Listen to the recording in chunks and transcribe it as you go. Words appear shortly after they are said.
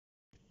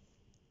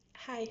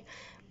Hi,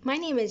 my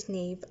name is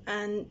Niamh,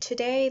 and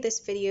today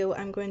this video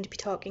I'm going to be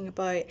talking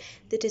about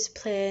the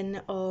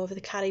discipline of the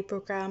CADi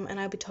program, and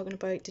I'll be talking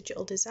about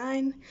digital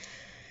design.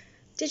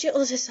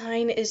 Digital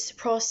design is the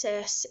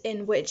process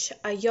in which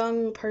a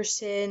young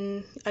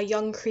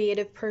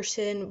creative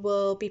person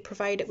will be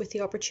provided with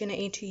the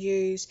opportunity to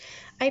use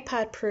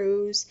iPad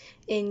Pros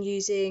in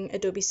using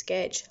Adobe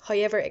Sketch.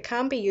 However, it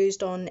can be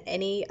used on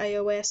any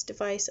iOS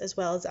device as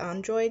well as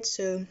Android,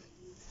 so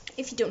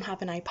if you don't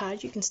have an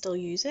iPad, you can still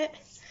use it,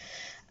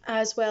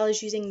 as well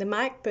as using the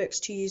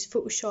MacBooks to use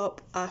Photoshop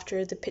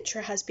after the picture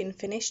has been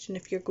finished, and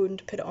if you're going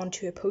to put it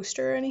onto a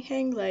poster or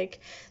anything, like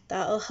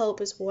that'll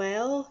help as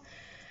well.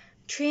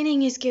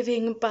 Training is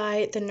given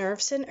by the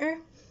Nerve Centre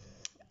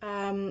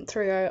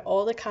throughout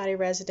all the CADi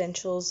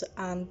residentials,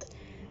 and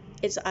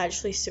it's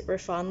actually super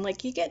fun.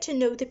 Like, you get to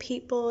know the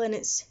people, and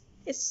it's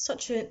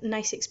such a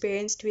nice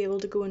experience to be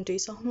able to go and do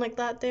something like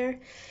that there.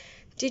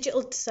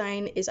 Digital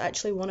design is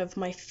actually one of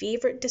my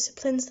favourite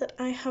disciplines that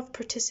I have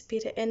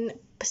participated in,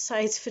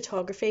 besides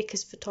photography,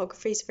 because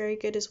photography is very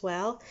good as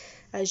well,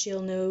 as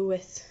you'll know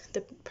with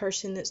the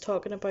person that's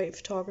talking about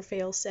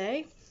photography, I'll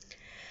say.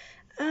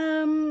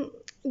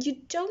 You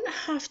don't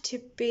have to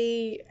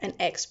be an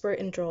expert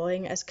in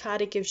drawing, as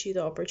CADi gives you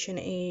the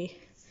opportunity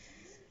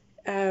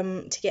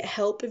to get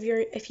help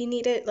if you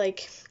need it,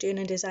 like doing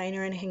a design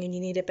or anything and you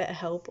need a bit of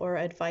help or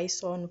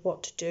advice on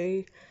what to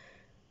do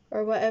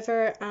or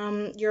whatever.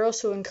 You're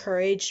also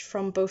encouraged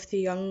from both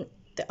the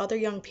other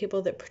young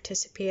people that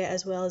participate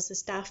as well as the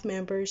staff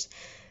members.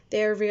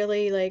 They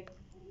really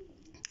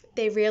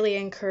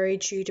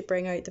encourage you to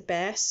bring out the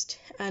best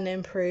and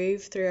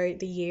improve throughout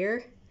the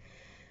year.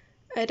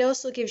 It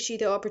also gives you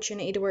the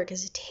opportunity to work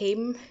as a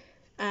team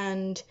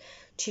and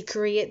to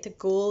create the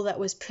goal that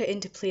was put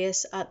into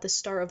place at the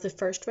start of the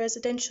first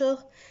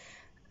residential.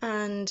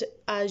 And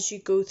as you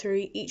go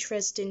through each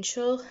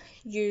residential,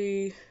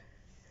 you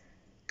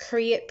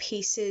create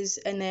pieces,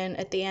 and then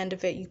at the end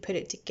of it you put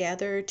it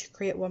together to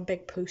create one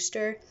big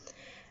poster,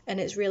 and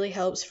it really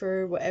helps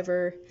for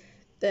whatever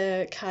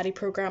the CADi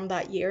program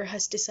that year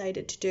has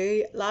decided to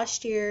do.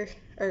 This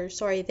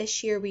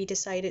year we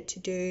decided to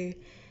do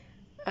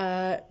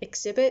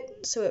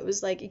exhibit, so it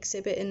was like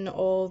exhibiting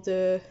all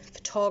the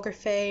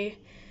photography,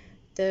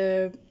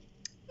 the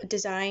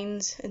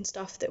designs and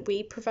stuff that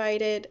we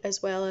provided,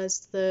 as well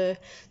as the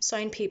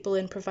sound people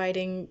in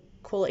providing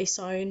quality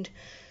sound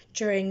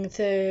during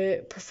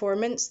the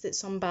performance that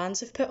some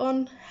bands have put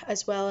on,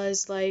 as well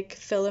as like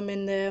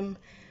filming them,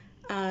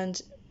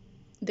 and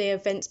the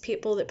events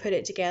people that put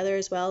it together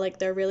as well, like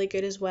they're really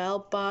good as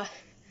well. But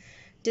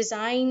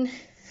design,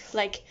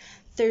 like,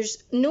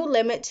 there's no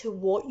limit to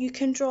what you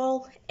can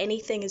draw,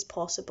 anything is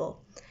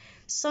possible.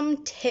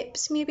 Some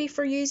tips maybe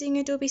for using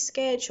Adobe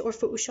Sketch or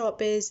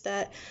Photoshop is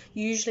that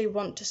you usually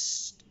want to,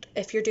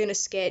 if you're doing a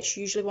sketch,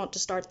 you usually want to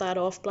start that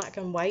off black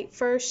and white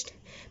first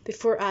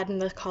before adding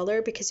the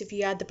colour, because if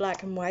you add the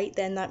black and white,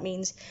 then that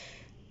means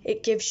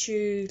it gives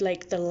you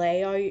like the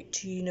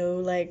layout, you know,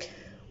 like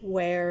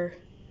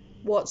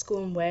what's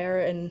going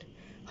where, and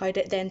how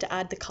to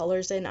add the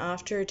colours in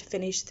after to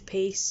finish the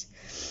piece.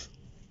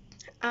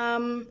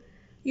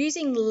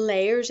 Using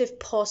layers if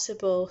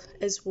possible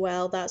as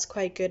well, that's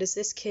quite good, as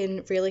this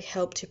can really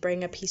help to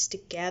bring a piece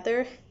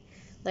together.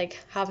 Like,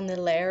 having the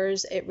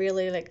layers, it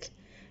really like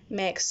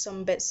makes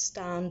some bits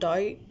stand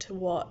out to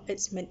what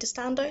it's meant to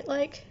stand out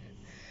like.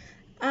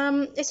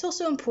 It's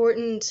also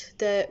important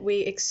that we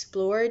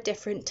explore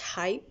different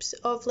types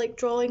of like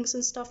drawings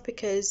and stuff,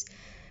 because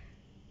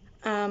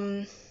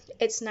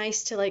it's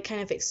nice to like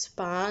kind of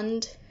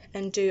expand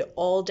and do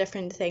all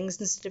different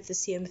things instead of the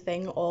same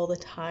thing all the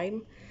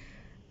time.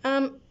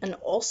 And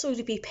also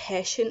to be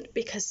patient,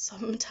 because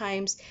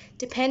sometimes,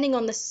 depending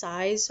on the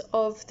size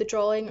of the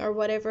drawing or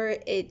whatever,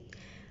 it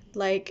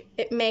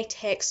may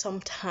take some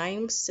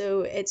time,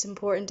 so it's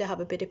important to have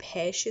a bit of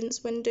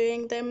patience when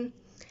doing them.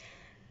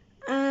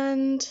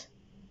 And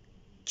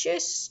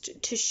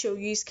just to show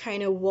you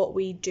kind of what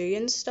we do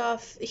and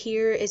stuff,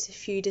 here is a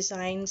few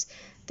designs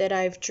that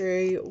I've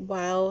drew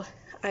while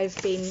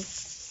I've been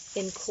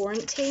in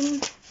quarantine,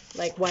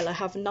 like while I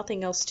have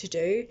nothing else to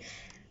do.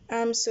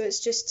 So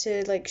it's just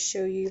to like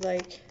show you,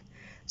 like,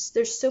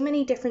 there's so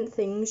many different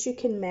things you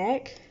can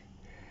make.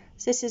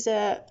 So this is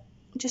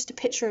just a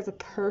picture of a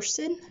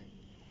person,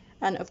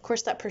 and of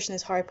course that person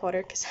is Harry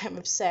Potter because I'm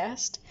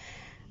obsessed.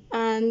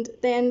 And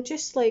then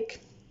just like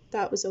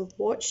that was a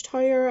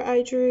watchtower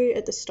I drew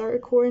at the start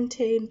of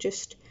quarantine,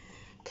 just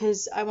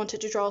because I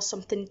wanted to draw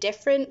something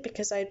different,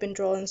 because I'd been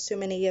drawing so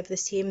many of the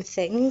same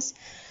things.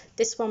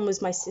 This one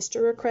was my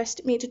sister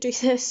requested me to do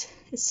this.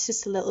 It's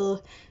just a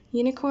little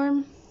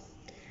unicorn.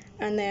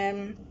 And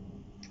then,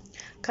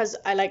 because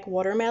I like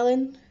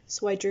watermelon,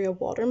 so I drew a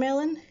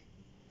watermelon.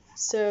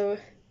 So,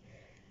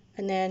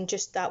 and then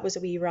just that was a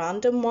wee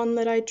random one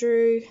that I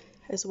drew,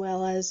 as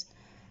well as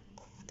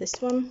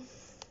this one.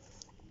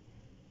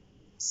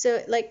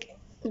 So, like,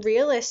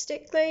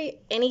 realistically,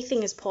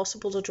 anything is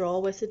possible to draw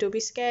with Adobe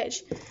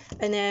Sketch.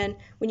 And then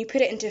when you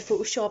put it into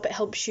Photoshop, it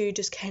helps you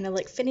just kind of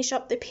like finish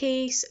up the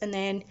piece, and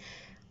then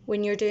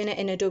when you're doing it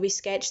in Adobe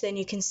Sketch, then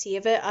you can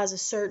save it as a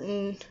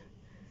certain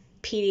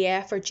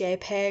PDF or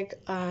JPEG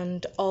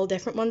and all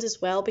different ones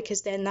as well,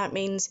 because then that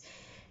means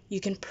you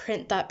can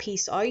print that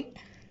piece out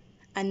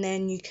and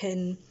then you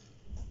can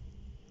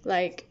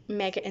like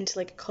make it into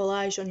like a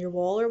collage on your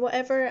wall or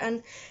whatever.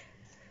 And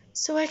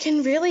so I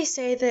can really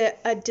say that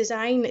a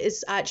design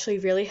is actually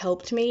really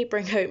helped me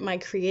bring out my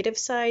creative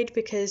side,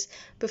 because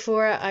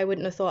before I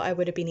wouldn't have thought I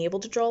would have been able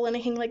to draw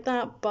anything like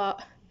that,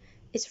 but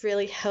it's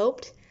really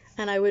helped,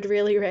 and I would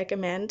really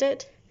recommend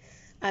it,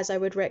 as I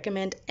would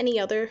recommend any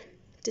other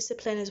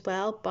discipline as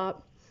well.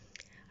 But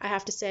I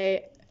have to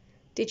say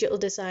digital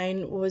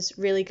design was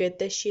really good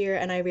this year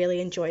and I really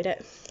enjoyed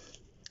it.